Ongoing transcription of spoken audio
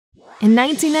In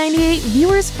 1998,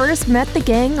 viewers first met the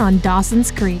gang on Dawson's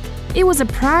Creek. It was a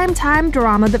prime-time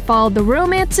drama that followed the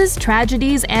romances,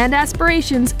 tragedies, and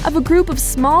aspirations of a group of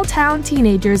small-town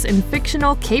teenagers in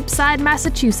fictional Cape Side,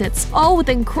 Massachusetts, all with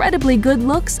incredibly good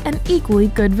looks and equally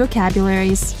good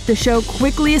vocabularies. The show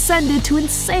quickly ascended to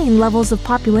insane levels of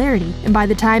popularity, and by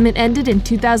the time it ended in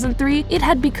 2003, it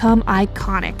had become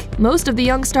iconic. Most of the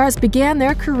young stars began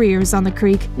their careers on the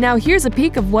creek. Now here's a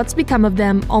peek of what's become of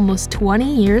them almost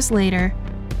 20 years later.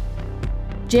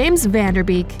 James Van Der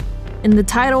Beek. In the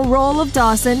title role of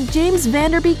Dawson, James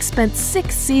Van Der Beek spent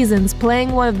 6 seasons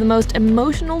playing one of the most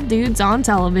emotional dudes on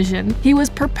television. He was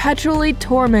perpetually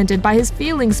tormented by his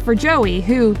feelings for Joey,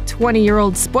 who,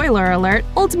 20-year-old spoiler alert,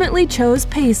 ultimately chose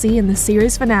Pacey in the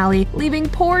series finale, leaving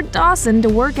poor Dawson to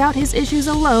work out his issues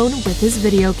alone with his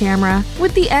video camera.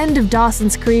 With the end of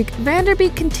Dawson's Creek, Van Der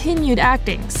Beek continued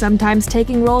acting, sometimes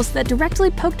taking roles that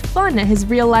directly poked fun at his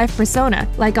real-life persona,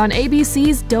 like on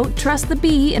ABC's Don't Trust the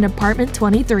Bee in Apartment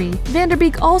 23. Van Der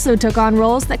Beek also took on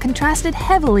roles that contrasted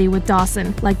heavily with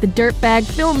Dawson, like the dirtbag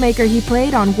filmmaker he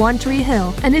played on One Tree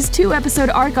Hill, and his 2-episode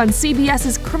arc on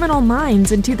CBS's Criminal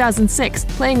Minds in 2006,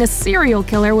 playing a serial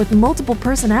killer with multiple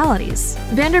personalities.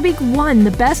 Van Der Beek won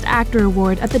the Best Actor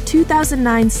award at the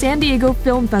 2009 San Diego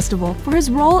Film Festival for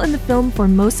his role in the film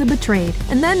Formosa Betrayed,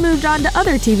 and then moved on to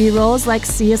other TV roles like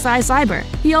CSI Cyber.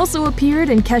 He also appeared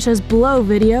in Kesha's Blow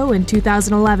video in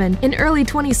 2011. In early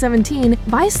 2017,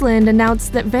 Viceland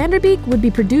announced that Van Der Beek would be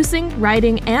producing,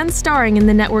 writing, and starring in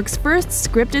the network's first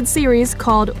scripted series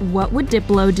called What Would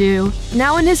Diplo Do?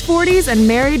 Now in his 40s and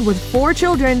married with 4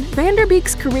 children, Van Der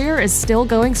Beek's career is still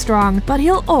going strong, but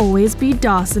he'll always be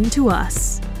Dawson to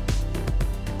us.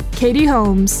 Katie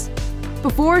Holmes.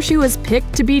 Before she was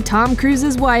picked to be Tom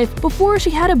Cruise's wife, before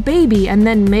she had a baby and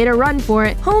then made a run for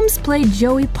it, Holmes played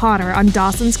Joey Potter on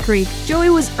Dawson's Creek. Joey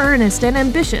was earnest and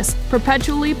ambitious,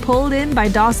 perpetually pulled in by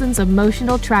Dawson's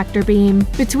emotional tractor beam.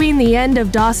 Between the end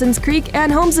of Dawson's Creek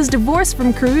and Holmes' divorce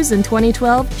from Cruise in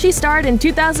 2012, she starred in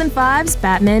 2005's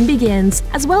Batman Begins,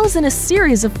 as well as in a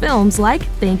series of films like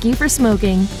Thank You for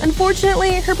Smoking.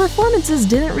 Unfortunately, her performances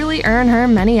didn't really earn her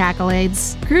many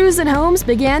accolades. Cruise and Holmes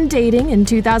began dating in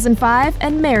 2005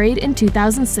 and married in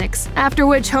 2006, after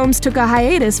which Holmes took a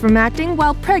hiatus from acting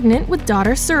while pregnant with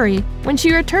daughter Suri. When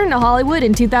she returned to Hollywood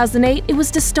in 2008, it was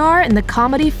to star in the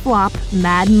comedy flop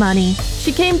Mad Money.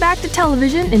 She came back to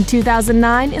television in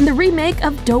 2009 in the remake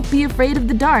of Don't Be Afraid of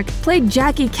the Dark, played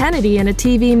Jackie Kennedy in a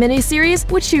TV miniseries,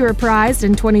 which she reprised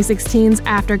in 2016's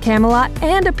After Camelot,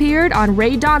 and appeared on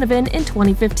Ray Donovan in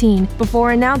 2015,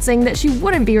 before announcing that she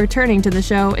wouldn't be returning to the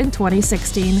show in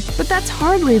 2016. But that's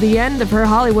hardly the end of her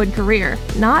Hollywood career.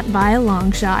 Not by a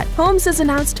long shot. Holmes has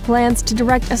announced plans to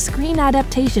direct a screen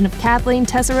adaptation of Kathleen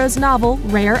Tesserow's novel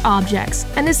Rare Objects,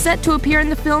 and is set to appear in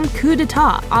the film Coup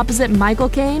d'etat opposite Michael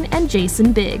Caine and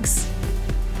Jason Biggs.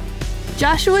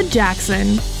 Joshua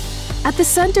Jackson. At the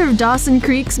center of Dawson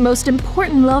Creek's most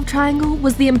important love triangle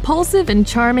was the impulsive and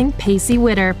charming Pacey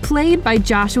Witter, played by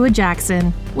Joshua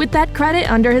Jackson. With that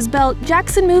credit under his belt,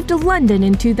 Jackson moved to London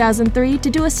in 2003 to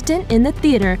do a stint in the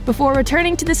theater, before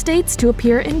returning to the States to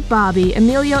appear in Bobby,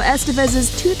 Emilio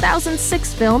Estevez's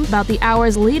 2006 film about the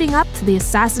hours leading up to the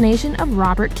assassination of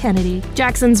Robert Kennedy.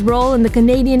 Jackson's role in the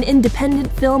Canadian independent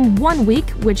film 1 Week,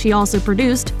 which he also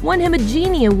produced, won him a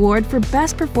Genie Award for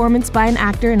Best Performance by an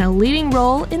Actor in a Leading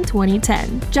Role in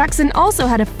 2010. Jackson also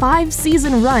had a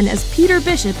 5-season run as Peter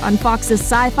Bishop on Fox's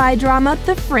sci-fi drama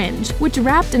The Fringe, which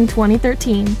wrapped in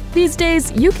 2013. These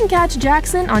days, you can catch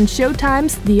Jackson on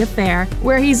Showtime's The Affair,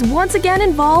 where he's once again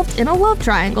involved in a love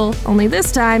triangle, only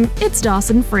this time it's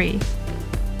Dawson-free.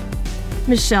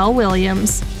 Michelle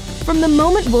Williams. From the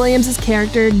moment Williams'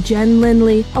 character, Jen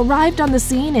Lindley, arrived on the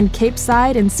scene in Cape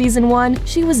Side in Season 1,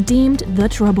 she was deemed the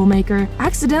troublemaker,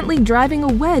 accidentally driving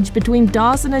a wedge between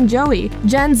Dawson and Joey.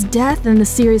 Jen's death in the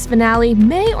series finale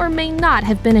may or may not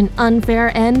have been an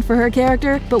unfair end for her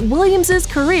character, but Williams'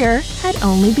 career had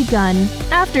only begun.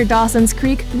 After Dawson's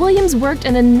Creek, Williams worked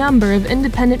in a number of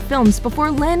independent films before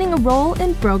landing a role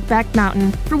in Brokeback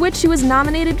Mountain, for which she was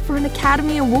nominated for an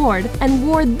Academy Award and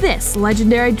wore this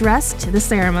legendary dress to the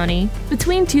ceremony.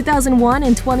 Between 2001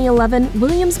 and 2011,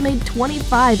 Williams made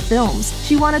 25 films.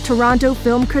 She won a Toronto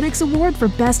Film Critics Award for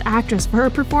Best Actress for her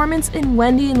performance in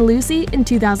Wendy and Lucy in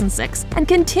 2006, and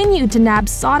continued to nab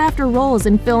sought-after roles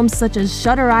in films such as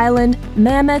Shutter Island,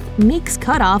 Mammoth, Meek's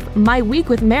Cutoff, My Week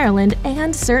with Maryland,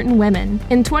 and Certain Women.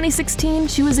 In 2016,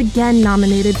 she was again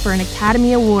nominated for an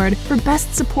Academy Award for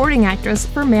Best Supporting Actress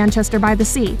for Manchester by the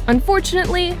Sea.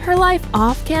 Unfortunately, her life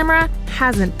off-camera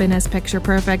hasn't been as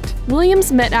picture-perfect.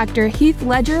 Williams met actor Heath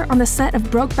Ledger on the set of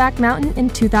Brokeback Mountain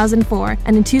in 2004,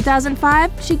 and in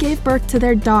 2005, she gave birth to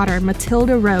their daughter,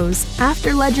 Matilda Rose.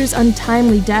 After Ledger's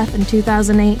untimely death in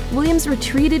 2008, Williams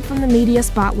retreated from the media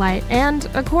spotlight and,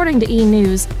 according to E!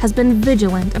 News, has been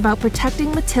vigilant about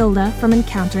protecting Matilda from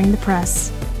encountering the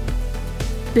press.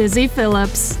 Busy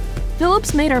Phillipps.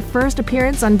 Phillipps made her first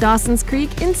appearance on Dawson's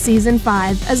Creek in Season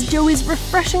 5 as Joey's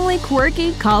refreshingly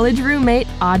quirky college roommate,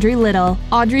 Audrey Little.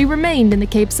 Audrey remained in the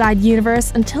Cape Side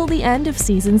universe until the end of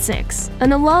Season 6.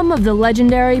 An alum of the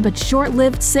legendary but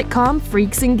short-lived sitcom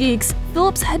Freaks and Geeks,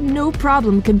 Phillipps had no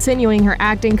problem continuing her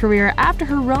acting career after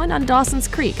her run on Dawson's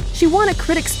Creek. She won a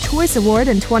Critics' Choice Award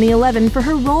in 2011 for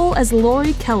her role as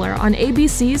Lori Keller on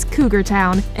ABC's Cougar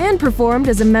Town, and performed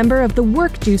as a member of the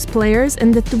Work Juice Players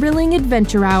in The Thrilling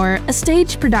Adventure Hour, a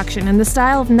stage production in the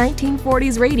style of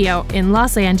 1940s radio in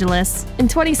Los Angeles. In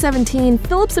 2017,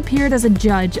 Phillipps appeared as a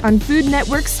judge on Food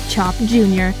Network's Chopped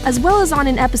Jr., as well as on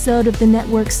an episode of the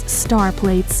network's Star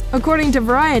Plates. According to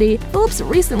Variety, Phillipps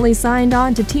recently signed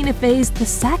on to Tina Fey's The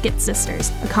Sackett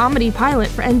Sisters, a comedy pilot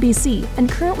for NBC, and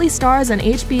currently stars on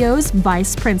HBO's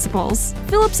Vice Principals.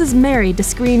 Phillipps is married to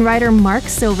screenwriter Mark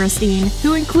Silverstein,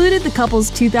 who included the couple's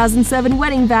 2007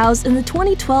 wedding vows in the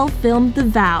 2012 film The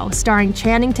Vow, starring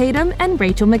Channing Tatum and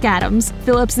Rachel McAdams.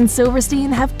 Phillipps and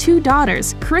Silverstein have two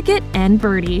daughters, Cricket and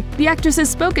Birdie. The actress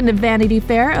has spoken to Vanity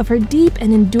Fair of her deep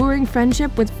and enduring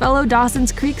friendship with fellow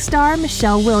Dawson's Creek star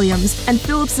Michelle Williams, and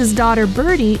Phillips's daughter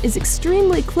Birdie is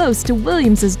extremely close to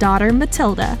Williams's daughter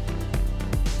Matilda.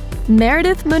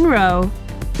 Meredith Monroe.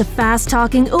 The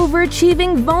fast-talking,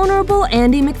 overachieving, vulnerable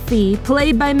Andy McPhee,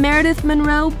 played by Meredith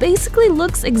Monroe, basically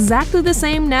looks exactly the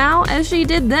same now as she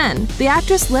did then. The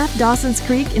actress left Dawson's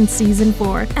Creek in Season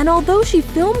 4, and although she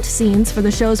filmed scenes for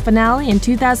the show's finale in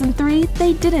 2003,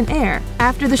 they didn't air.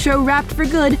 After the show wrapped for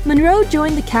good, Monroe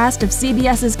joined the cast of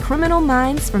CBS's Criminal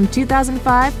Minds from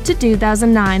 2005 to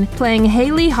 2009, playing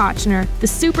Haley Hotchner, the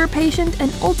super patient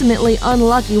and ultimately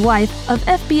unlucky wife of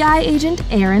FBI agent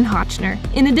Aaron Hotchner.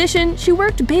 In addition, she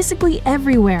worked basically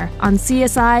everywhere, on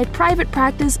CSI, Private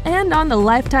Practice, and on the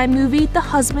Lifetime movie The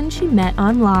Husband She Met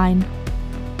Online.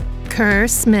 Kerr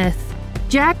Smith.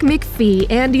 Jack McPhee,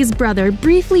 Andy's brother,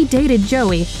 briefly dated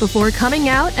Joey before coming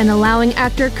out and allowing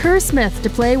actor Kerr Smith to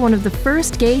play one of the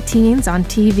first gay teens on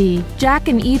TV. Jack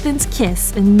and Ethan's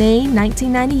kiss in May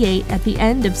 1998 at the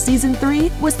end of Season 3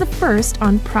 was the first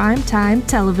on primetime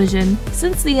television.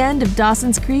 Since the end of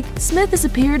Dawson's Creek, Smith has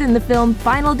appeared in the film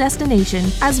Final Destination,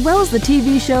 as well as the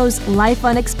TV shows Life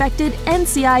Unexpected,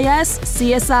 NCIS,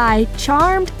 CSI,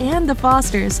 Charmed, and The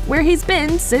Fosters, where he's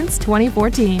been since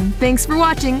 2014. Thanks for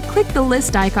watching. Click the list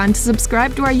icon to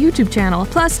subscribe to our YouTube channel.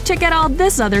 Plus, check out all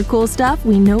this other cool stuff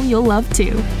we know you'll love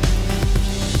too.